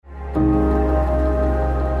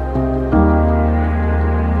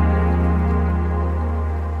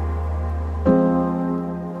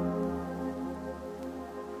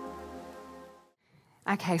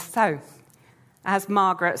Okay, so as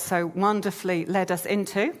Margaret so wonderfully led us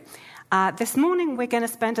into, this morning we're going to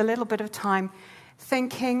spend a little bit of time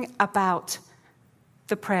thinking about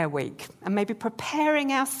the prayer week and maybe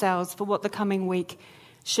preparing ourselves for what the coming week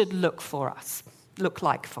should look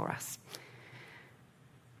like for us.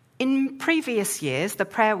 In previous years, the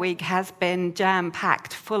prayer week has been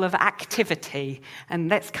jam-packed, full of activity, and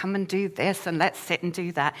let's come and do this, and let's sit and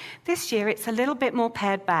do that. This year, it's a little bit more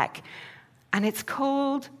pared back, and it's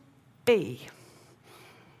called Be,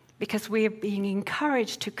 because we are being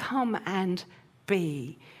encouraged to come and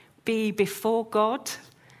be before God,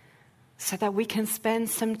 so that we can spend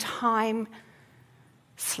some time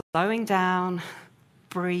slowing down,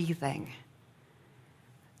 breathing,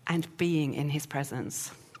 and being in his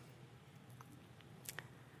presence.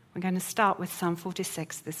 We're going to start with Psalm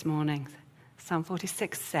 46 this morning. Psalm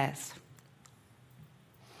 46 says,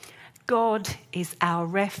 God is our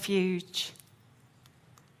refuge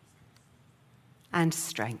and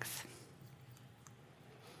strength,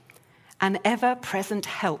 an ever-present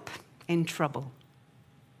help in trouble.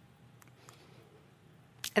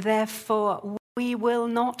 Therefore, we will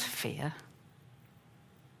not fear,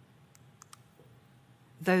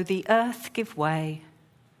 though the earth give way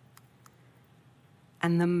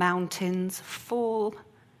and the mountains fall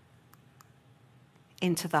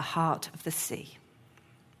into the heart of the sea.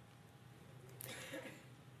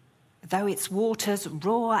 Though its waters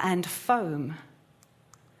roar and foam,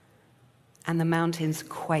 and the mountains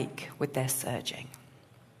quake with their surging.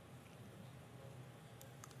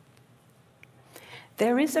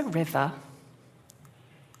 There is a river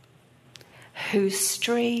whose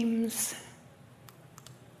streams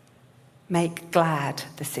make glad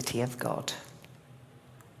the city of God,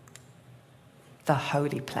 the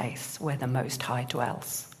holy place where the Most High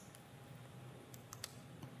dwells.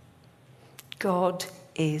 God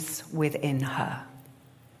is within her.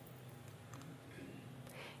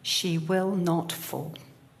 She will not fall.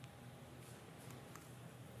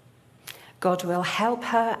 God will help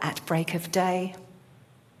her at break of day.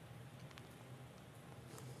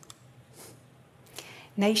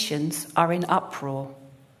 Nations are in uproar.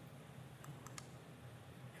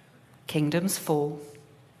 Kingdoms fall.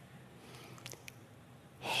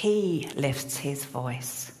 He lifts his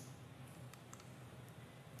voice,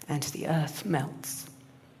 and the earth melts.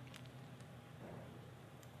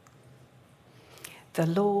 The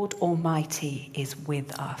Lord Almighty is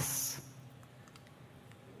with us.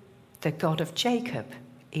 The God of Jacob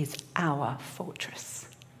is our fortress.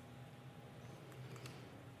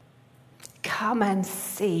 Come and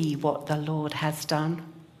see what the Lord has done.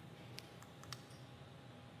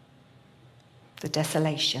 The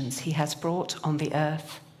desolations he has brought on the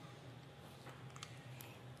earth.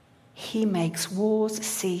 He makes wars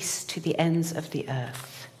cease to the ends of the earth.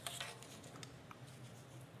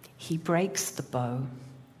 He breaks the bow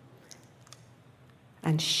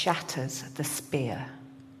and shatters the spear.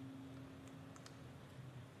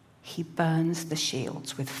 He burns the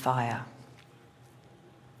shields with fire.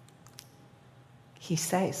 He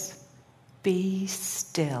says, "Be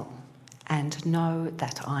still and know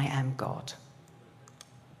that I am God.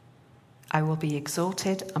 I will be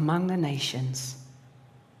exalted among the nations.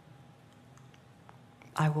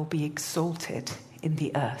 I will be exalted in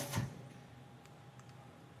the earth.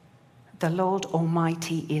 The Lord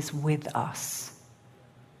Almighty is with us.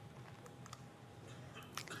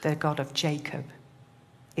 The God of Jacob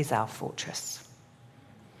is our fortress."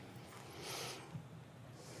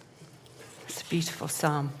 It's a beautiful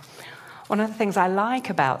psalm. One of the things I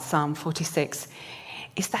like about Psalm 46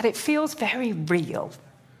 is that it feels very real.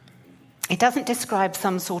 It doesn't describe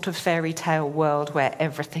some sort of fairy tale world where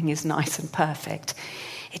everything is nice and perfect.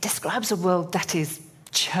 It describes a world that is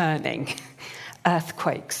churning.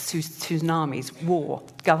 Earthquakes, tsunamis, war,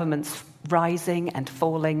 governments rising and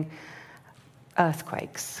falling,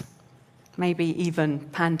 earthquakes, maybe even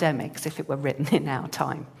pandemics if it were written in our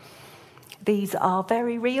time. These are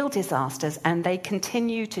very real disasters, and they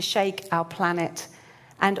continue to shake our planet,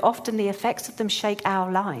 and often the effects of them shake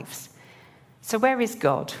our lives. So where is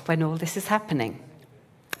God when all this is happening?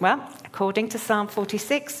 Well, according to Psalm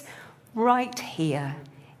 46, right here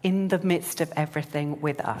in the midst of everything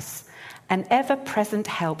with us, an ever-present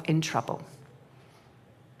help in trouble.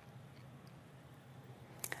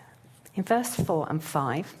 In verse 4 and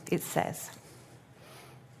 5, it says,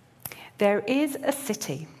 there is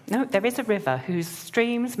a river whose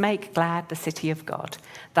streams make glad the city of God,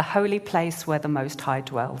 the holy place where the Most High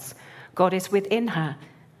dwells. God is within her.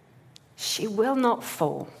 She will not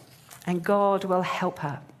fall, and God will help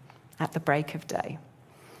her at the break of day.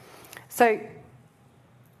 So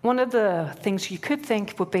One of the things you could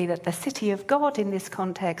think would be that the city of God in this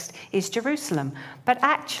context is Jerusalem. But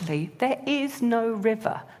actually, there is no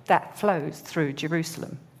river that flows through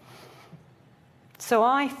Jerusalem. So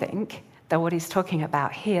I think that what he's talking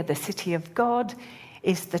about here, the city of God,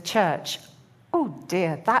 is the church. Oh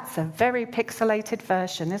dear, that's a very pixelated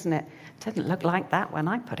version, isn't it? Didn't look like that when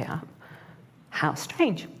I put it up. How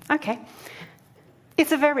strange. Okay.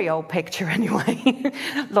 It's a very old picture anyway.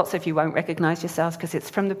 Lots of you won't recognise yourselves because it's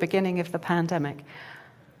from the beginning of the pandemic.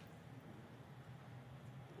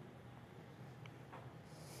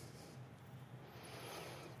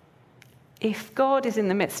 If God is in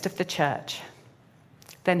the midst of the church,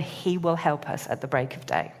 then he will help us at the break of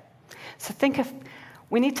day. So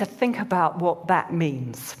we need to think about what that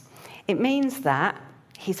means. It means that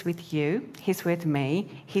he's with you, he's with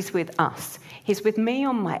me, he's with us. He's with me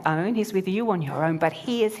on my own, he's with you on your own, but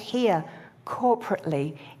he is here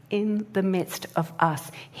corporately in the midst of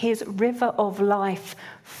us. His river of life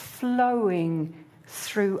flowing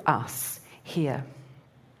through us here.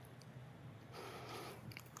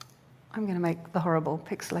 I'm going to make the horrible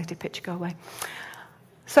pixelated picture go away.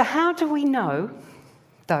 So how do we know,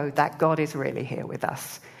 though, that God is really here with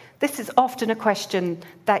us? This is often a question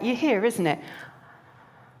that you hear, isn't it?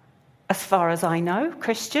 As far as I know,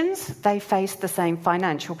 Christians, they face the same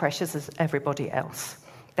financial pressures as everybody else.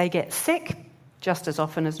 They get sick just as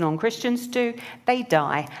often as non-Christians do. They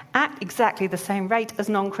die at exactly the same rate as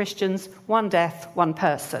non-Christians, one death, one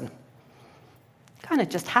person. Kind of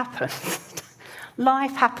just happens.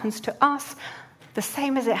 Life happens to us the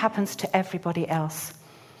same as it happens to everybody else.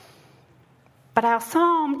 But our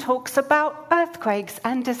psalm talks about earthquakes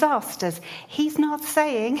and disasters. He's not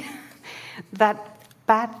saying that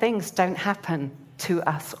bad things don't happen to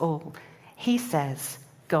us all. He says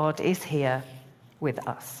God is here with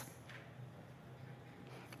us.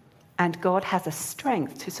 And God has a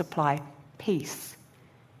strength to supply peace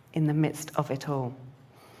in the midst of it all.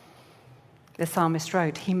 The psalmist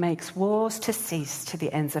wrote, he makes wars to cease to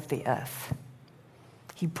the ends of the earth.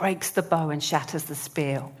 He breaks the bow and shatters the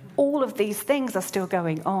spear. All of these things are still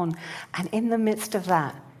going on. And in the midst of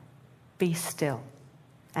that, be still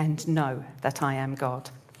and know that I am God.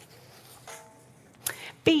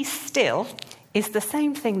 Be still is the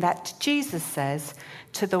same thing that Jesus says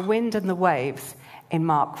to the wind and the waves in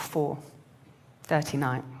Mark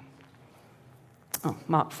 4:39.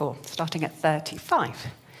 Mark 4, starting at 35.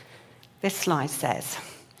 This slide says,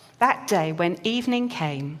 that day when evening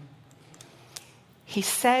came, he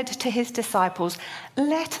said to his disciples,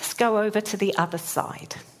 let us go over to the other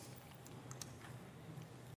side.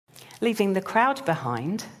 Leaving the crowd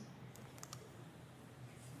behind,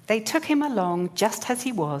 they took him along just as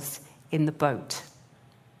he was in the boat.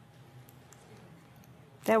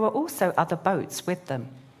 There were also other boats with them.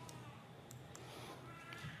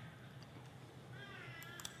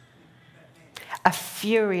 A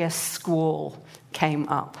furious squall came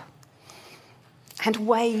up, and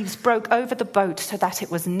waves broke over the boat so that it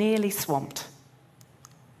was nearly swamped.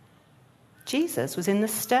 Jesus was in the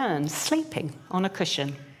stern, sleeping on a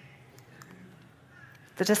cushion.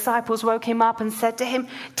 The disciples woke him up and said to him,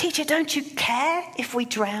 "Teacher, don't you care if we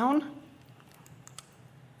drown?"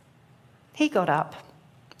 He got up,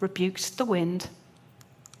 rebuked the wind,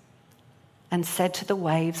 and said to the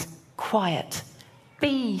waves, "Quiet,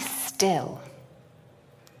 be still."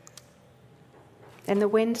 Then the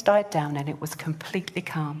wind died down and it was completely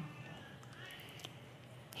calm.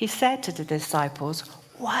 He said to the disciples,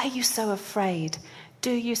 "Why are you so afraid?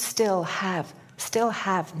 Do you still have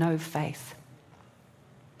no faith?"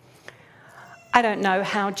 I don't know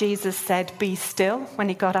how Jesus said, "Be still," when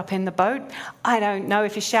he got up in the boat. I don't know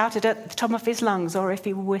if he shouted at the top of his lungs or if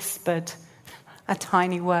he whispered a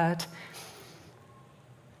tiny word.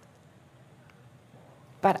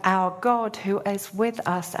 But our God, who is with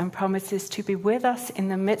us and promises to be with us in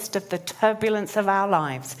the midst of the turbulence of our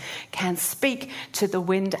lives, can speak to the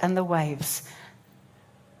wind and the waves,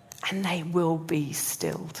 and they will be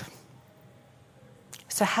stilled.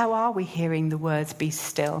 So how are we hearing the words, "be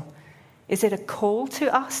still"? Is it a call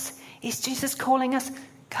to us? Is Jesus calling us,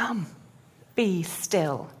 "Come, be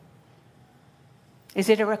still"? Is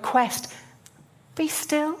it a request, "Be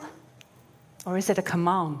still"? Or is it a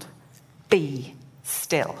command, "Be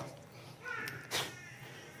still"?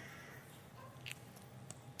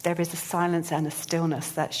 There is a silence and a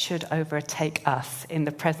stillness that should overtake us in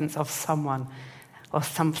the presence of someone or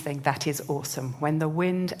something that is awesome, when the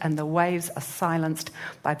wind and the waves are silenced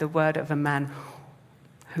by the word of a man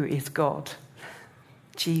who is God,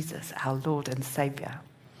 Jesus, our Lord and Saviour.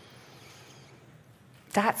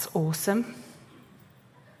 That's awesome.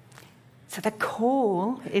 So the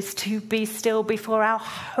call is to be still before our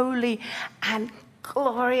holy and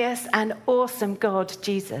glorious and awesome God,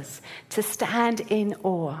 Jesus, to stand in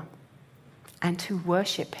awe and to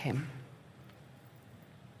worship him.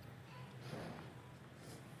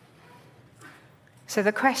 So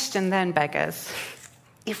the question then beggars,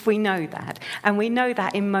 if we know that, and we know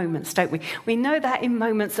that in moments, don't we? We know that in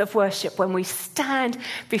moments of worship when we stand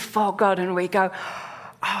before God and we go,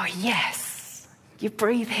 oh yes, you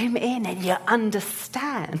breathe him in and you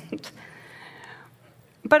understand.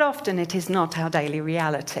 But often it is not our daily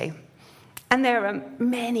reality. And there are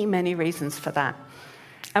many, many reasons for that.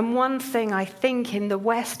 And one thing I think in the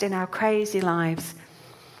West, in our crazy lives,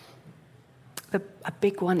 a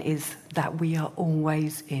big one is that we are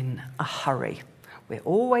always in a hurry. We're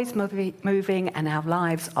always moving and our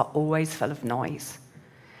lives are always full of noise.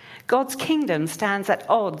 God's kingdom stands at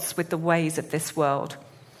odds with the ways of this world,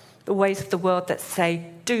 the ways of the world that say,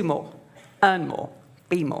 do more, earn more,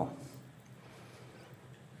 be more.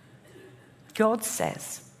 God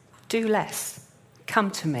says, do less,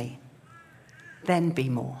 come to me, then be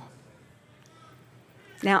more.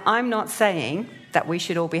 Now, I'm not saying that we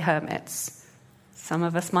should all be hermits. Some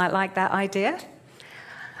of us might like that idea,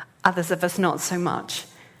 others of us not so much.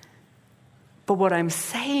 But what I'm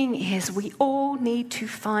saying is we all need to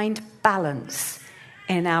find balance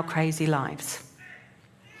in our crazy lives.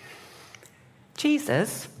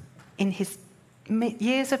 Jesus, in his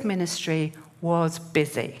years of ministry, was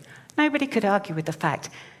busy. Nobody could argue with the fact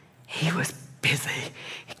he was busy.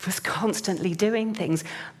 He was constantly doing things.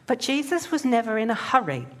 But Jesus was never in a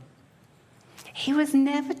hurry. He was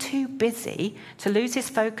never too busy to lose his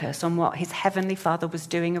focus on what his heavenly Father was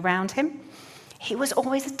doing around him. He was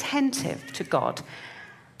always attentive to God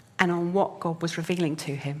and on what God was revealing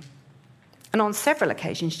to him. And on several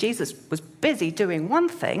occasions, Jesus was busy doing one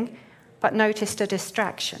thing, but noticed a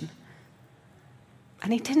distraction.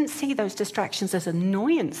 And he didn't see those distractions as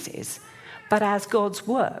annoyances, but as God's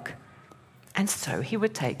work. And so he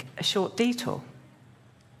would take a short detour.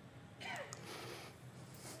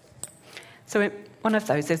 So one of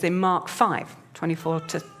those is in Mark 5, 24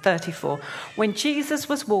 to 34, when Jesus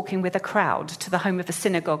was walking with a crowd to the home of a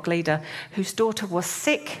synagogue leader whose daughter was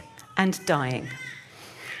sick and dying.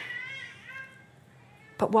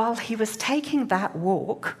 But while he was taking that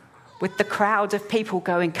walk with the crowd of people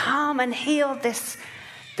going, come and heal this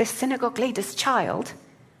synagogue leader's child,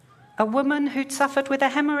 a woman who'd suffered with a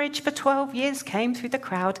hemorrhage for 12 years came through the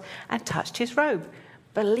crowd and touched his robe,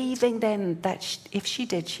 believing then that if she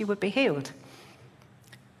did, she would be healed.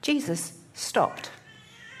 Jesus stopped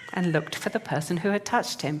and looked for the person who had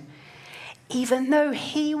touched him. Even though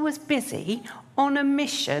he was busy on a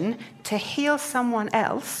mission to heal someone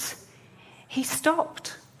else, he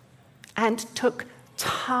stopped and took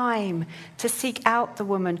time to seek out the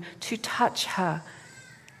woman, to touch her,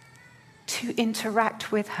 to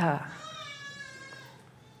interact with her.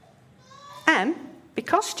 And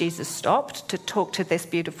because Jesus stopped to talk to this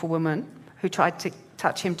beautiful woman who tried to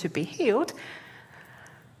touch him to be healed,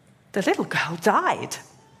 the little girl died.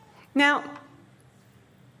 Now,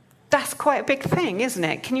 that's quite a big thing, isn't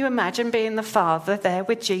it? Can you imagine being the father there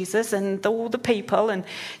with Jesus and all the people, and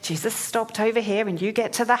Jesus stopped over here and you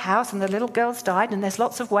get to the house and the little girl's died and there's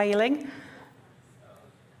lots of wailing?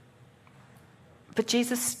 But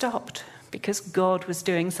Jesus stopped because God was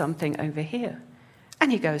doing something over here.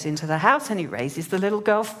 And he goes into the house and he raises the little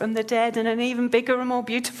girl from the dead, and an even bigger and more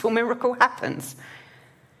beautiful miracle happens.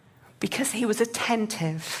 Because he was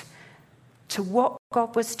attentive to what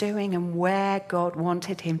God was doing and where God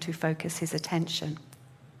wanted him to focus his attention.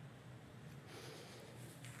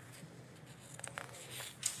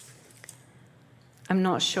 I'm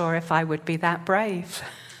not sure if I would be that brave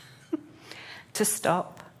to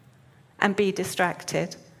stop and be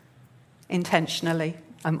distracted intentionally.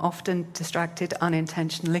 I'm often distracted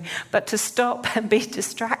unintentionally, but to stop and be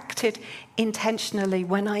distracted intentionally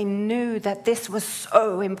when I knew that this was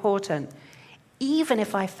so important, even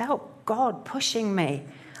if I felt God pushing me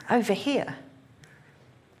over here.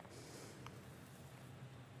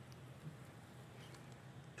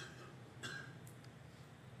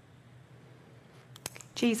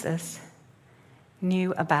 Jesus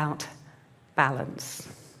knew about balance,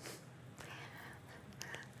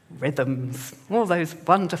 rhythms, all those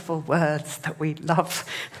wonderful words that we love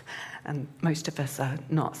and most of us are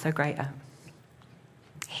not so great at.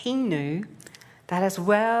 He knew that as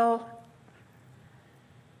well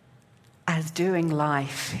as doing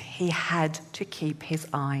life, he had to keep his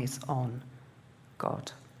eyes on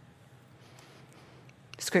God.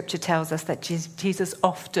 Scripture tells us that Jesus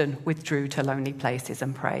often withdrew to lonely places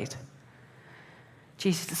and prayed.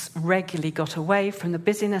 Jesus regularly got away from the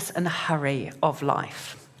busyness and hurry of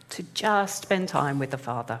life to just spend time with the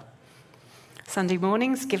Father. Sunday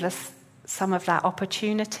mornings give us some of that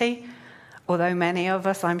opportunity, although many of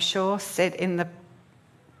us, I'm sure, sit in the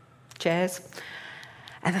chairs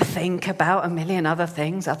and think about a million other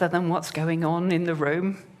things other than what's going on in the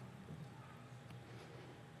room.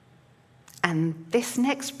 And this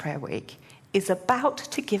next prayer week is about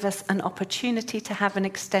to give us an opportunity to have an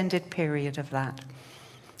extended period of that.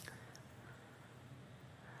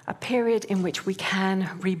 A period in which we can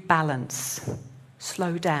rebalance,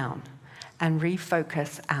 slow down, and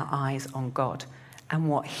refocus our eyes on God and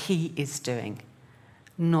what He is doing,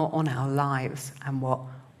 not on our lives and what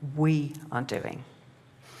we are doing.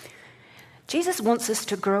 Jesus wants us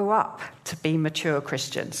to grow up to be mature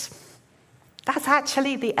Christians. That's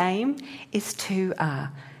actually the aim, is to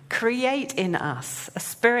create in us a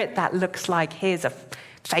spirit that looks like His, a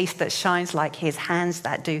face that shines like His, hands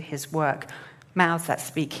that do His work, mouths that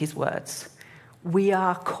speak His words. We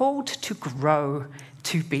are called to grow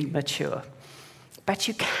to be mature. But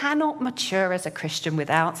you cannot mature as a Christian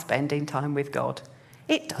without spending time with God.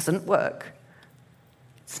 It doesn't work.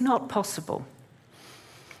 It's not possible.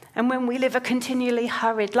 And when we live a continually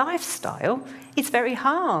hurried lifestyle, it's very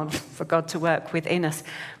hard for God to work within us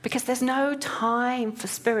because there's no time for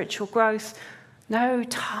spiritual growth, no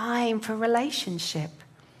time for relationship.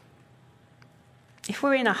 If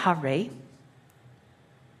we're in a hurry,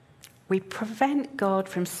 we prevent God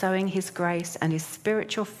from sowing His grace and His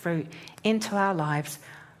spiritual fruit into our lives,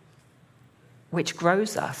 which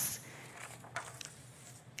grows us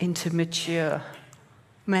into mature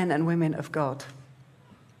men and women of God.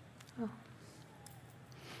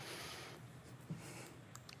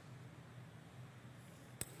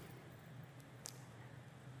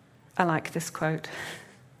 I like this quote.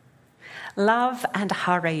 Love and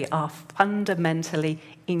hurry are fundamentally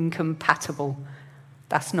incompatible.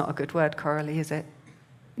 That's not a good word, Coralie, is it?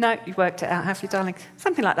 No, you worked it out, have you, darling?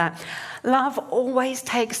 Something like that. Love always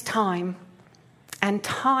takes time, and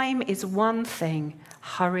time is one thing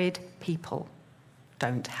hurried people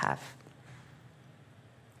don't have.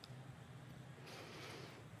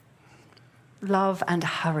 Love and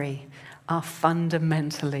hurry are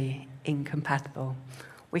fundamentally incompatible.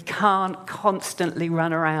 We can't constantly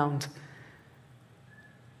run around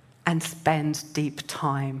and spend deep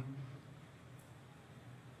time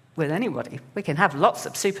with anybody. We can have lots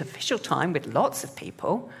of superficial time with lots of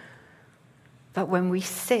people, but when we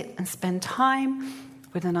sit and spend time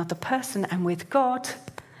with another person and with God,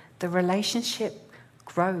 the relationship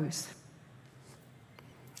grows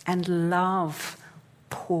and love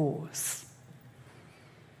pours.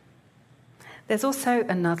 There's also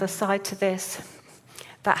another side to this,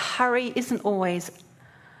 that hurry isn't always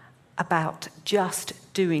about just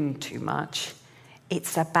doing too much.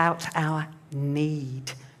 It's about our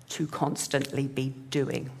need to constantly be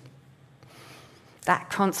doing.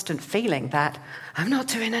 That constant feeling that I'm not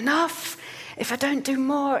doing enough. If I don't do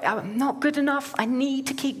more, I'm not good enough. I need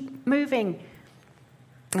to keep moving.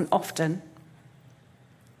 And often,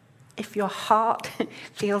 if your heart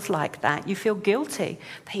feels like that, you feel guilty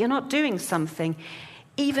that you're not doing something.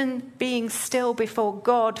 Even being still before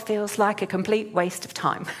God feels like a complete waste of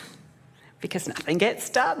time because nothing gets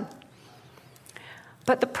done.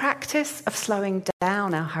 But the practice of slowing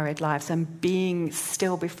down our hurried lives and being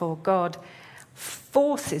still before God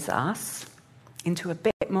forces us into a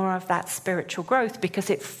bit more of that spiritual growth because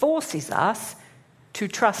it forces us to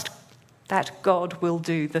trust that God will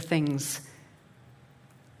do the things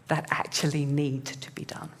that actually need to be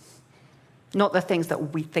done. Not the things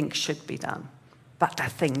that we think should be done, but the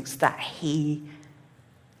things that He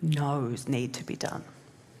knows need to be done.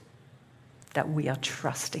 That we are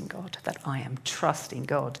trusting God, that I am trusting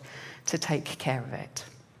God to take care of it.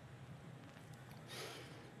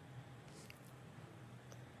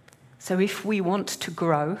 So if we want to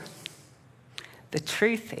grow, the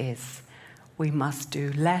truth is we must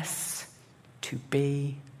do less to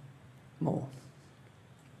be more.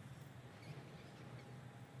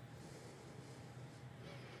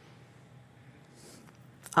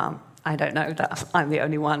 I don't know that I'm the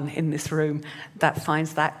only one in this room that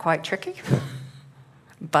finds that quite tricky.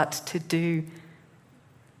 But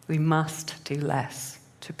we must do less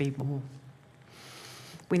to be more.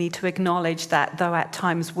 We need to acknowledge that though at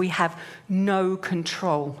times we have no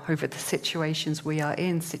control over the situations we are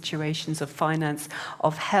in, situations of finance,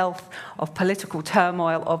 of health, of political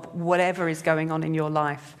turmoil, of whatever is going on in your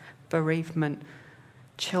life, bereavement,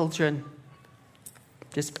 children,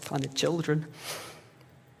 just kind of children.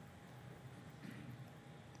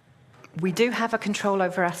 We do have a control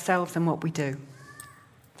over ourselves and what we do.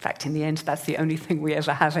 In fact, in the end, that's the only thing we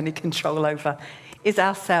ever have any control over, is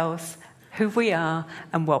ourselves, who we are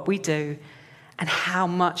and what we do, and how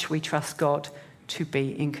much we trust God to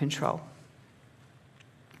be in control.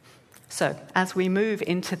 So, as we move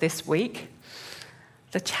into this week,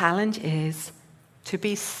 the challenge is to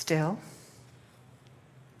be still,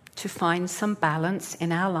 to find some balance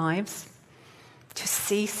in our lives, to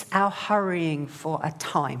cease our hurrying for a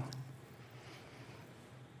time.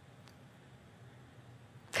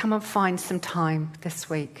 Come and find some time this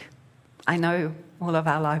week. I know all of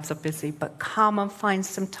our lives are busy, but come and find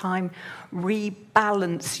some time.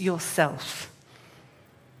 Rebalance yourself.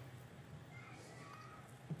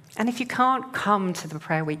 And if you can't come to the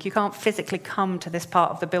prayer week, you can't physically come to this part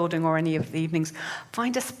of the building or any of the evenings,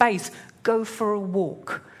 find a space, go for a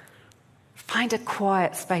walk. Find a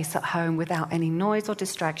quiet space at home without any noise or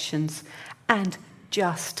distractions, and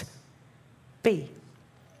just be.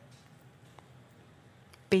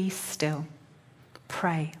 Be still.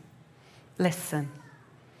 Pray. Listen.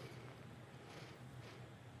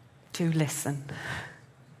 Do listen.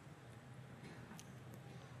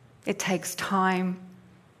 It takes time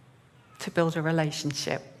to build a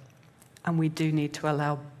relationship, and we do need to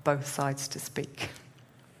allow both sides to speak.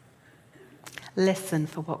 Listen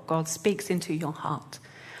for what God speaks into your heart.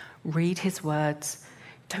 Read his words.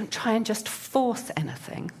 Don't try and just force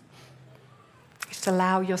anything. Just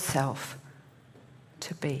allow yourself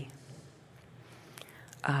to be.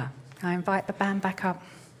 I invite the band back up.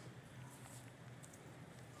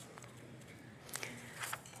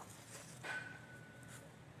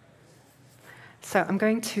 So I'm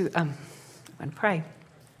going to pray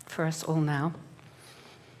for us all now.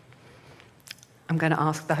 I'm going to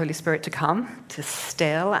ask the Holy Spirit to come to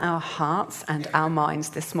still our hearts and our minds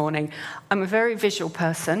this morning. I'm a very visual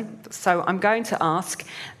person, so I'm going to ask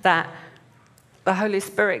that the Holy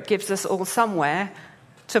Spirit gives us all somewhere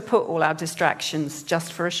to put all our distractions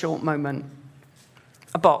just for a short moment.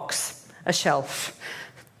 A box, a shelf,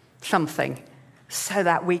 something, so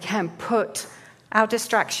that we can put our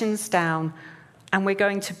distractions down and we're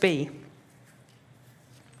going to be.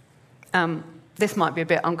 This might be a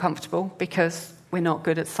bit uncomfortable because we're not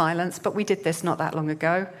good at silence, but we did this not that long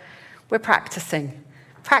ago. We're practicing.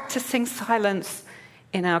 Practicing silence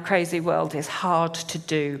in our crazy world is hard to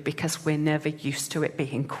do because we're never used to it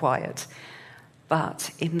being quiet.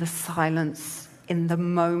 But in the silence, in the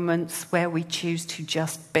moments where we choose to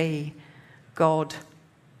just be, God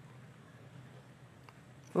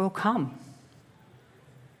will come.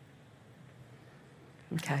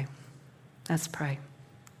 Okay, let's pray.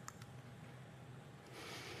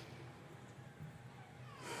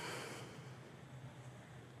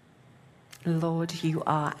 Lord, you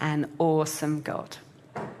are an awesome God.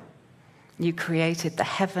 You created the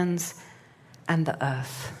heavens and the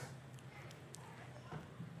earth.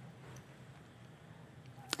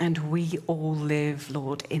 And we all live,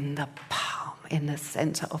 Lord, in the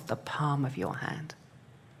center of the palm of your hand.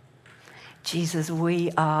 Jesus, we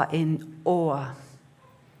are in awe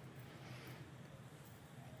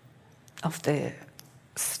of the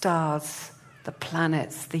stars, the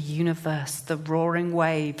planets, the universe, the roaring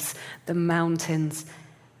waves, the mountains,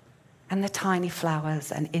 and the tiny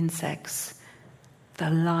flowers and insects, the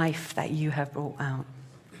life that you have brought out.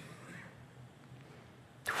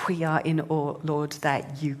 We are in awe, Lord,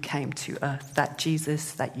 that you came to earth, that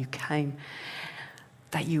Jesus, that you came,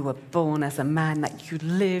 that you were born as a man, that you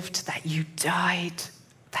lived, that you died,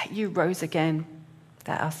 that you rose again,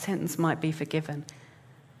 that our sins might be forgiven,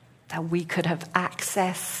 that we could have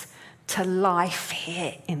access to life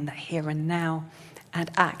here in the here and now, and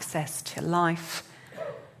access to life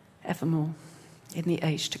evermore in the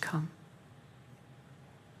age to come.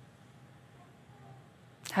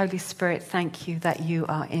 Holy Spirit, thank you that you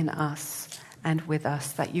are in us and with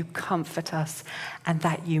us, that you comfort us and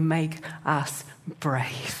that you make us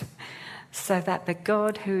brave, so that the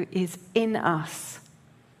God who is in us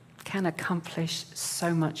can accomplish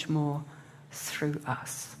so much more through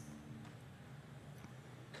us.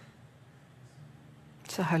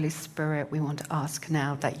 So, Holy Spirit, we want to ask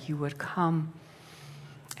now that you would come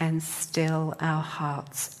and still our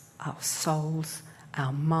hearts, our souls,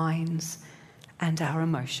 our minds, and our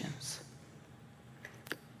emotions.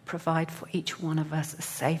 Provide for each one of us a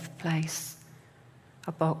safe place,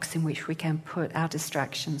 a box in which we can put our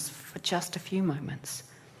distractions for just a few moments.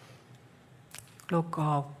 Lord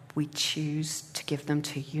God, we choose to give them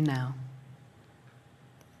to you now.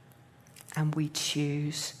 And we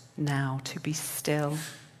choose now to be still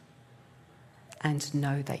and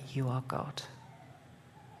know that you are God.